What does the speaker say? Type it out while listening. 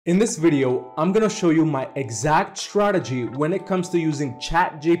In this video, I'm going to show you my exact strategy when it comes to using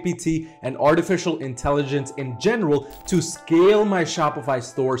ChatGPT and artificial intelligence in general to scale my Shopify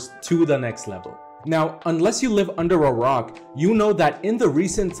stores to the next level. Now, unless you live under a rock, you know that in the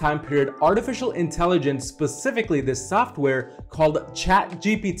recent time period, artificial intelligence, specifically this software called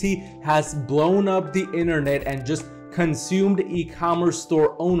ChatGPT, has blown up the internet and just consumed e-commerce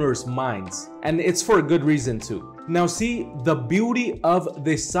store owners' minds. And it's for a good reason too. Now see, the beauty of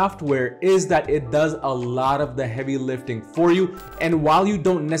this software is that it does a lot of the heavy lifting for you, and while you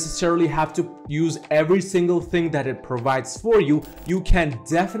don't necessarily have to use every single thing that it provides for you, you can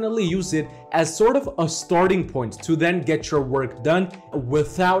definitely use it as sort of a starting point to then get your work done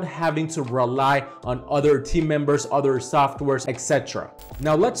without having to rely on other team members, other softwares, etc.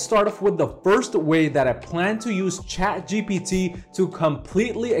 Now let's start off with the first way that I plan to use ChatGPT to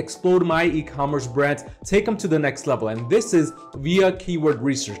completely explode my e-commerce brands, take them to the next level, and this is via keyword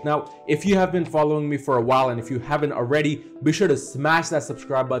research. Now, if you have been following me for a while, and if you haven't already, be sure to smash that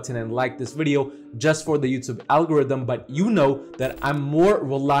subscribe button and like this video just for the YouTube algorithm. But you know that I'm more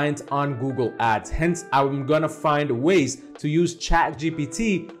reliant on Google Ads, hence I'm gonna find ways to use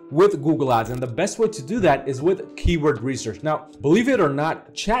ChatGPT with Google Ads, and the best way to do that is with keyword research. Now, believe it or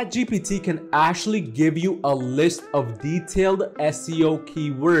not, ChatGPT can actually give you a list of detailed SEO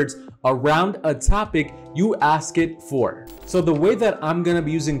keywords around a topic you ask it for. So the way that I'm gonna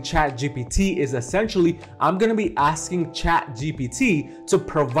be using ChatGPT is essentially I'm gonna be asking ChatGPT to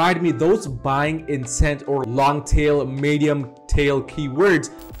provide me those buying intent or long tail, medium tail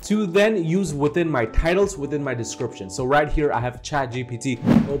keywords to then use within my titles, within my description. So right here, I have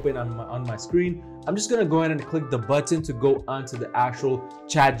ChatGPT open on my screen. I'm just gonna go ahead and click the button to go onto the actual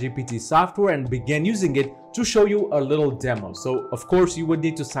ChatGPT software and begin using it to show you a little demo. So of course, you would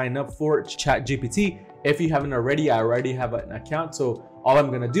need to sign up for ChatGPT. If you haven't already, I already have an account. So all I'm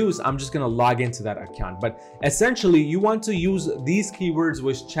gonna do is I'm just gonna log into that account. But essentially, you want to use these keywords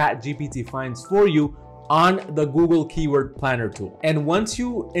which ChatGPT finds for you on the Google Keyword Planner tool. And once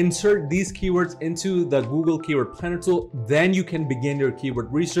you insert these keywords into the Google Keyword Planner tool, then you can begin your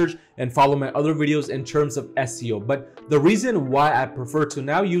keyword research and follow my other videos in terms of SEO. But the reason why I prefer to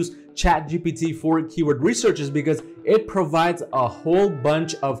now use ChatGPT for keyword research is because it provides a whole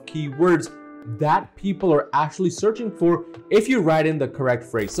bunch of keywords that people are actually searching for if you write in the correct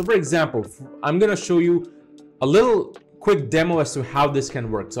phrase. So for example, I'm gonna show you a little quick demo as to how this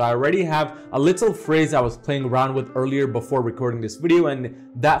can work. So I already have a little phrase I was playing around with earlier before recording this video, and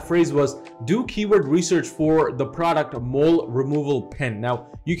that phrase was do keyword research for the product mole removal pen.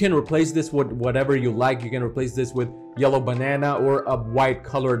 Now you can replace this with whatever you like. You can replace this with yellow banana or a white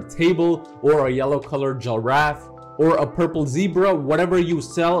colored table or a yellow colored giraffe or a purple zebra, whatever you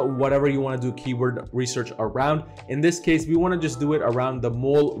sell, whatever you want to do keyword research around. In this case, we want to just do it around the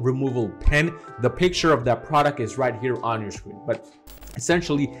mole removal pen. The picture of that product is right here on your screen. But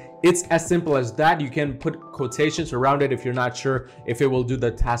essentially, it's as simple as that. You can put quotations around it if you're not sure if it will do the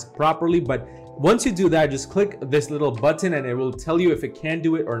task properly. But once you do that, just click this little button and it will tell you if it can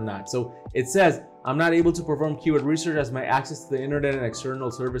do it or not. So it says, I'm not able to perform keyword research as my access to the internet and external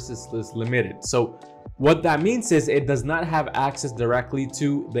services is limited. So what that means is it does not have access directly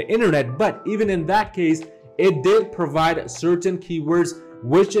to the internet, but even in that case, it did provide certain keywords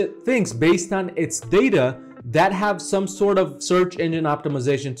which it thinks based on its data that have some sort of search engine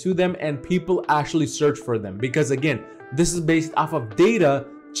optimization to them and people actually search for them. Because again, this is based off of data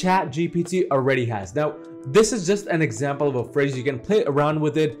ChatGPT already has. Now, this is just an example of a phrase. You can play around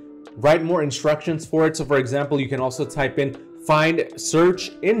with it, write more instructions for it. So for example, you can also type in find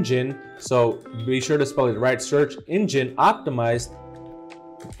search engine. So be sure to spell it right. Search engine optimized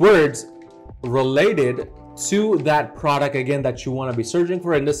words related to that product again that you want to be searching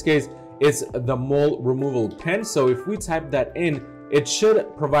for. In this case, it's the mole removal pen. So if we type that in, it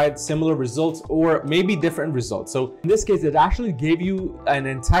should provide similar results or maybe different results. So in this case, it actually gave you an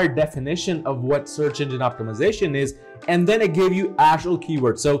entire definition of what search engine optimization is, and then it gave you actual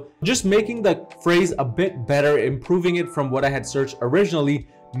keywords. So just making the phrase a bit better, improving it from what I had searched originally,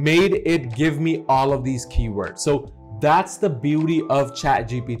 made it give me all of these keywords. So that's the beauty of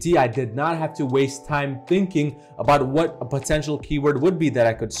ChatGPT. I did not have to waste time thinking about what a potential keyword would be that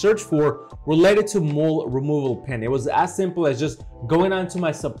I could search for related to mole removal pen. It was as simple as just going onto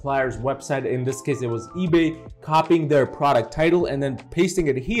my supplier's website. In this case, it was eBay, copying their product title and then pasting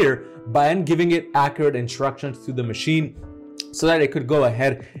it here and giving it accurate instructions to the machine so that it could go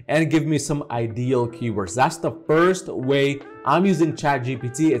ahead and give me some ideal keywords. That's the first way I'm using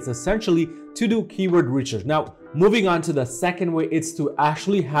ChatGPT. It's essentially to do keyword research. Now, moving on to the second way, it's to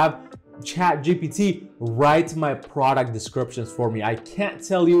actually have ChatGPT write my product descriptions for me. I can't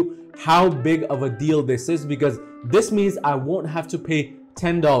tell you how big of a deal this is, because this means I won't have to pay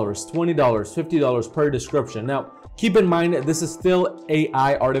 $10, $20, $50 per description. Now, keep in mind, this is still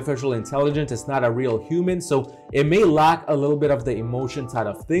AI, artificial intelligence. It's not a real human, so it may lack a little bit of the emotion side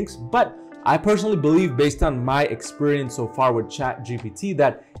of things, but I personally believe, based on my experience so far with ChatGPT,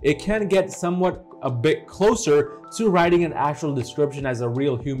 that it can get somewhat a bit closer to writing an actual description as a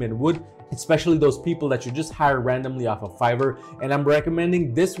real human would, especially those people that you just hire randomly off of Fiverr. And I'm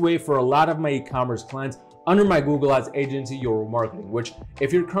recommending this way for a lot of my e-commerce clients under my Google Ads agency, Your Marketing, which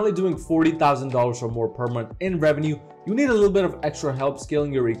if you're currently doing $40,000 or more per month in revenue, you need a little bit of extra help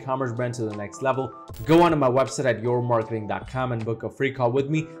scaling your e-commerce brand to the next level. Go onto my website at yourmarketing.com and book a free call with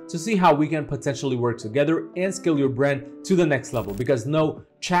me to see how we can potentially work together and scale your brand to the next level. Because no,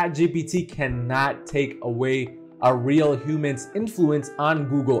 ChatGPT cannot take away a real human's influence on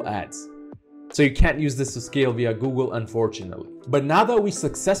Google Ads. So you can't use this to scale via Google, unfortunately. But now that we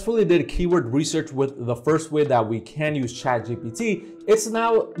successfully did keyword research with the first way that we can use ChatGPT, it's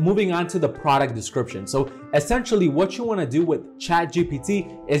now moving on to the product description. So essentially what you want to do with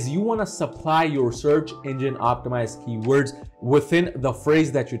ChatGPT is you want to supply your search engine optimized keywords within the phrase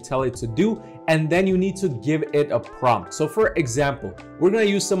that you tell it to do, and then you need to give it a prompt. So for example, we're going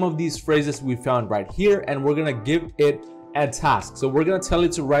to use some of these phrases we found right here, and we're going to give it a task. So we're going to tell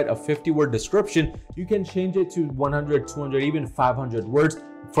it to write a 50-word description. You can change it to 100, 200, even 500 words.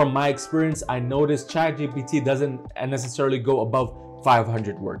 From my experience, I noticed ChatGPT doesn't necessarily go above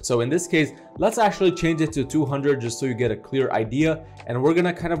 500 words. So in this case, let's actually change it to 200 just so you get a clear idea. And we're going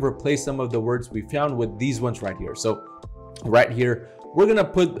to kind of replace some of the words we found with these ones right here. So right here, we're going to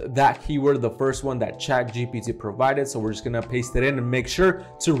put that keyword, the first one that ChatGPT provided. So we're just going to paste it in and make sure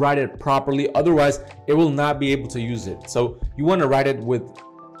to write it properly. Otherwise, it will not be able to use it. So you want to write it with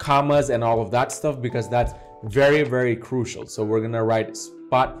commas and all of that stuff, because that's very, very crucial. So we're going to write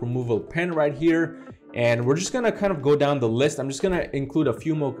spot removal pen right here. And we're just going to kind of go down the list. I'm just going to include a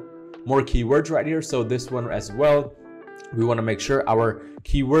few more keywords right here. So this one as well. We want to make sure our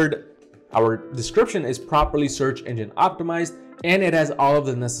description is properly search engine optimized, and it has all of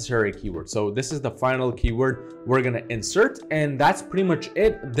the necessary keywords. So this is the final keyword we're gonna insert, and that's pretty much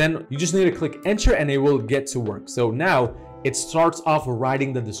it. Then you just need to click enter and it will get to work. So now it starts off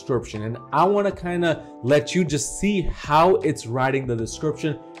writing the description, and I wanna kinda let you just see how it's writing the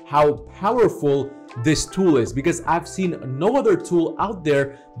description, how powerful this tool is, because I've seen no other tool out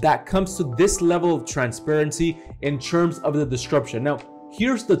there that comes to this level of transparency in terms of the description. Now,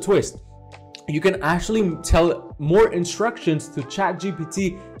 here's the twist. You can actually tell more instructions to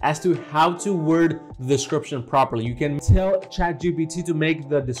ChatGPT as to how to word the description properly. You can tell ChatGPT to make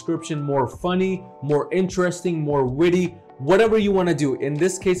the description more funny, more interesting, more witty, whatever you want to do. In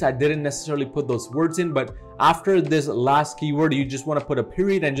this case, I didn't necessarily put those words in, but after this last keyword, you just want to put a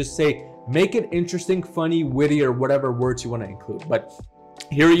period and just say, make it interesting, funny, witty, or whatever words you want to include. But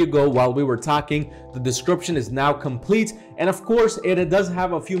here you go. While we were talking, the description is now complete. And of course, it does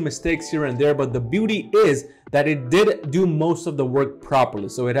have a few mistakes here and there, but the beauty is that it did do most of the work properly.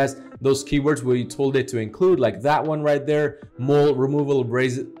 So it has those keywords where you told it to include, like that one right there, mole removal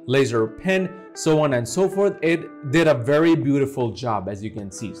laser pen, so on and so forth. It did a very beautiful job, as you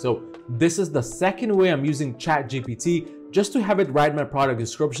can see. So this is the second way I'm using ChatGPT, just to have it write my product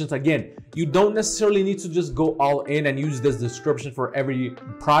descriptions. Again, you don't necessarily need to just go all in and use this description for every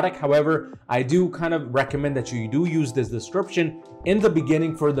product. However, I do kind of recommend that you do use this description in the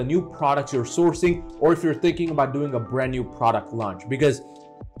beginning for the new products you're sourcing, or if you're thinking about doing a brand new product launch, because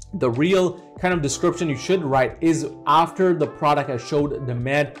the real kind of description you should write is after the product has showed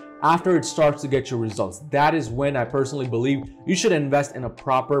demand, after it starts to get your results. That is when I personally believe you should invest in a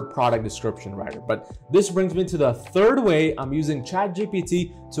proper product description writer. But this brings me to the third way I'm using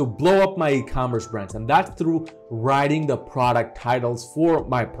ChatGPT to blow up my e-commerce brands, and that's through writing the product titles for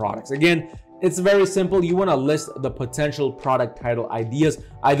my products. Again, it's very simple. You want to list the potential product title ideas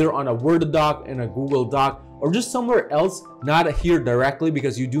either on a Word doc, in a Google Doc, or just somewhere else, not here directly,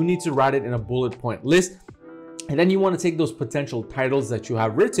 because you do need to write it in a bullet point list. And then you want to take those potential titles that you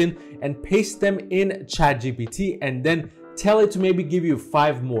have written and paste them in ChatGPT, and then tell it to maybe give you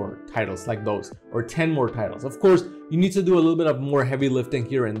 5 more titles like those, or 10 more titles. Of course, you need to do a little bit of more heavy lifting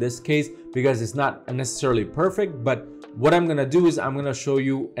here in this case, because it's not necessarily perfect. But what I'm going to do is I'm going to show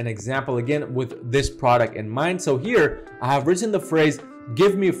you an example again with this product in mind. So here I have written the phrase,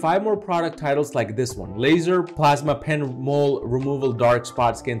 give me 5 more product titles like this one: laser, plasma pen, mole removal, dark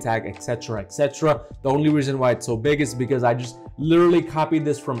spot, skin tag, etc, etc. The only reason why it's so big is because I just literally copied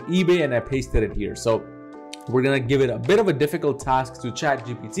this from eBay and I pasted it here. So we're gonna give it a bit of a difficult task to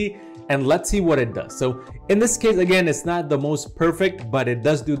ChatGPT, and let's see what it does. So in this case, again, it's not the most perfect, but it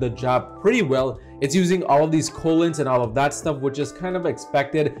does do the job pretty well. It's using all of these colons and all of that stuff, which is kind of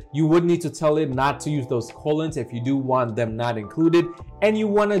expected. You would need to tell it not to use those colons if you do want them not included, and you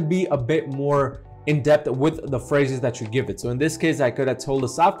want to be a bit more in depth with the phrases that you give it. So in this case, I could have told the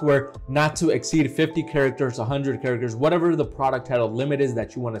software not to exceed 50 characters, 100 characters, whatever the product title limit is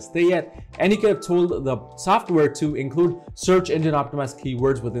that you want to stay at. And you could have told the software to include search engine optimized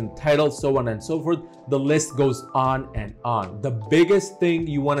keywords within titles, so on and so forth. The list goes on and on. The biggest thing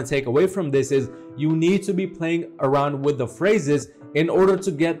you want to take away from this is you need to be playing around with the phrases in order to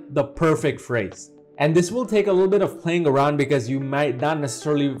get the perfect phrase. And this will take a little bit of playing around because you might not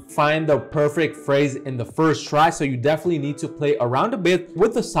necessarily find the perfect phrase in the first try. So you definitely need to play around a bit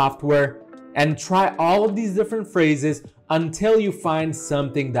with the software and try all of these different phrases until you find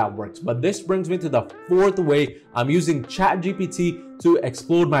something that works. But this brings me to the fourth way I'm using ChatGPT to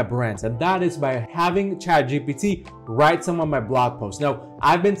explode my brands, and that is by having ChatGPT write some of my blog posts. Now,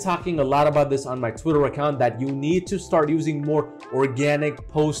 I've been talking a lot about this on my Twitter account, that you need to start using more organic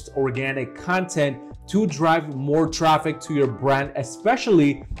posts, organic content to drive more traffic to your brand,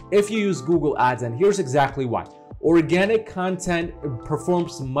 especially if you use Google Ads. And here's exactly why. Organic content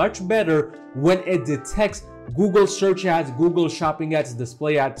performs much better when it detects Google search ads, Google shopping ads,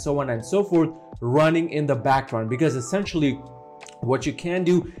 display ads, so on and so forth running in the background. Because essentially what you can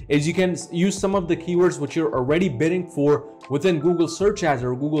do is you can use some of the keywords which you're already bidding for within Google search ads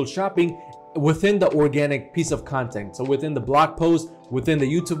or Google shopping within the organic piece of content. So within the blog post, within the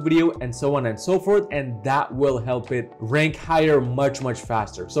YouTube video, and so on and so forth. And that will help it rank higher much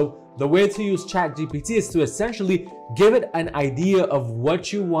faster. So the way to use ChatGPT is to essentially give it an idea of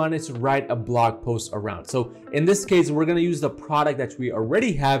what you want it to write a blog post around. So in this case, we're going to use the product that we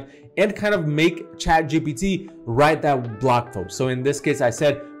already have and kind of make ChatGPT write that blog post. So in this case, I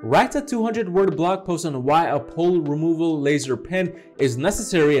said, write a 200-word blog post on why a pole removal laser pen is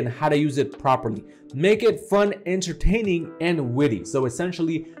necessary and how to use it properly. Make it fun, entertaining, and witty. So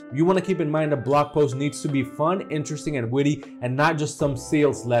essentially, you want to keep in mind a blog post needs to be fun, interesting, and witty, and not just some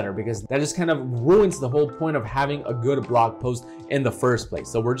sales letter, because that just kind of ruins the whole point of having a good blog post in the first place.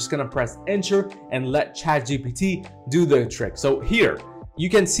 So we're just going to press enter and let ChatGPT do the trick. So here, you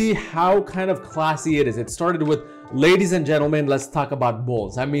can see how kind of classy it is. It started with, ladies and gentlemen, let's talk about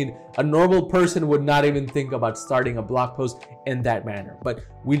bowls. I mean, a normal person would not even think about starting a blog post in that manner, but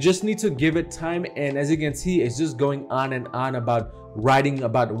we just need to give it time. And as you can see, it's just going on and on about writing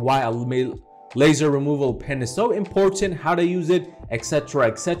about why a laser removal pen is so important, how to use it, etc.,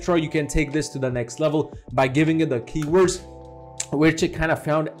 etc. You can take this to the next level by giving it the keywords which it kind of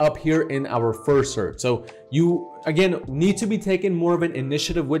found up here in our first search. So you again need to be taking more of an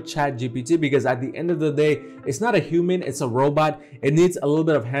initiative with ChatGPT, because at the end of the day, it's not a human, it's a robot. It needs a little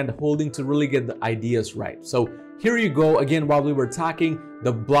bit of hand holding to really get the ideas right. So here you go. Again, while we were talking,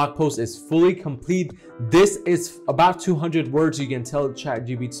 the blog post is fully complete. This is about 200 words. You can tell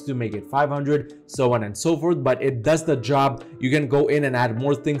ChatGPT to make it 500, so on and so forth, but it does the job. You can go in and add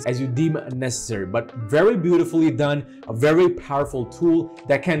more things as you deem necessary, but very beautifully done. A very powerful tool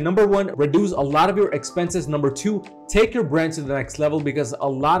that can, number one, reduce a lot of your expenses. Number two, take your brand to the next level, because a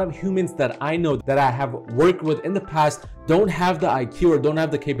lot of humans that I know that I have worked with in the past don't have the IQ or don't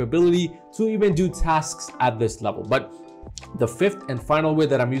have the capability to even do tasks at this level. But the fifth and final way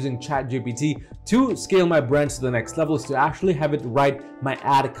that I'm using ChatGPT to scale my brand to the next level is to actually have it write my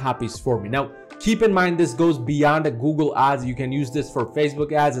ad copies for me. Now, keep in mind, this goes beyond the Google ads. You can use this for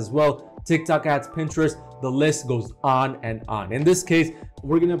Facebook ads as well, TikTok ads, Pinterest. The list goes on and on. In this case,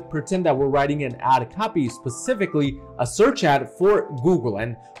 we're going to pretend that we're writing an ad copy, specifically a search ad for Google.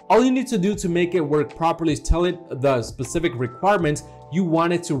 And all you need to do to make it work properly is tell it the specific requirements you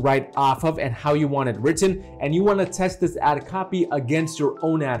want it to write off of and how you want it written. And you want to test this ad copy against your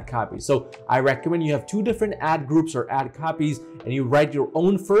own ad copy. So I recommend you have two different ad groups or ad copies, and you write your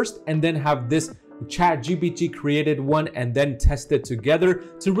own first and then have this ChatGPT created one and then test it together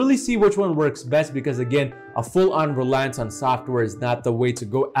to really see which one works best, because again, a full-on reliance on software is not the way to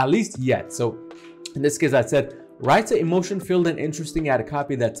go, at least yet. So in this case, I said, write an emotion-filled and interesting ad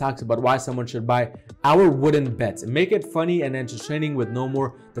copy that talks about why someone should buy our wooden beds, and make it funny and entertaining with no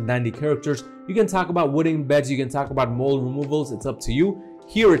more than 90 characters. You can talk about wooden beds, you can talk about mold removals, it's up to you.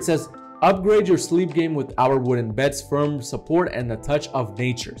 Here it says, upgrade your sleep game with our wooden beds, firm support, and a touch of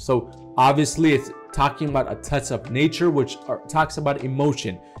nature. So obviously it's talking about a touch of nature, which talks about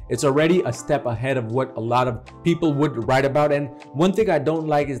emotion. It's already a step ahead of what a lot of people would write about. And one thing I don't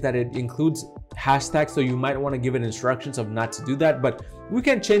like is that it includes hashtags, so you might want to give it instructions of not to do that. But we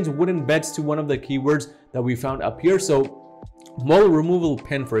can change wooden beds to one of the keywords that we found up here. So mole removal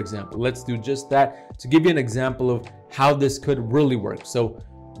pin, for example. Let's do just that to give you an example of how this could really work. So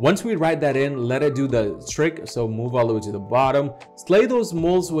once we write that in, let it do the trick. So move all the way to the bottom. Slay those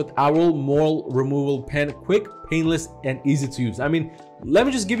moles with our mole removal pen. Quick, painless, and easy to use. I mean, let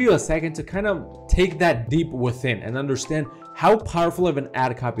me just give you a second to kind of take that deep within and understand how powerful of an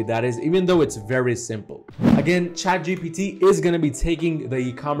ad copy that is, even though it's very simple. Again, ChatGPT is going to be taking the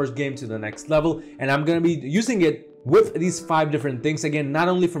e-commerce game to the next level, and I'm going to be using it with these 5 different things. Again, not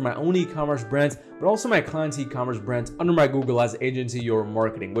only for my own e-commerce brands, but also my clients' e-commerce brands under my Google Ads agency, Your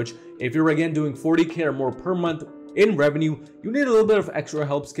Marketing, which if you're again doing 40K or more per month in revenue, you need a little bit of extra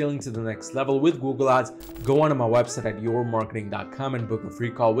help scaling to the next level with Google Ads. Go onto my website at yourmarketing.com and book a free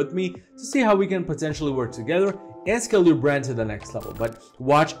call with me to see how we can potentially work together and scale your brand to the next level. But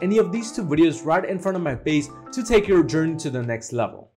watch any of these 2 videos right in front of my face to take your journey to the next level.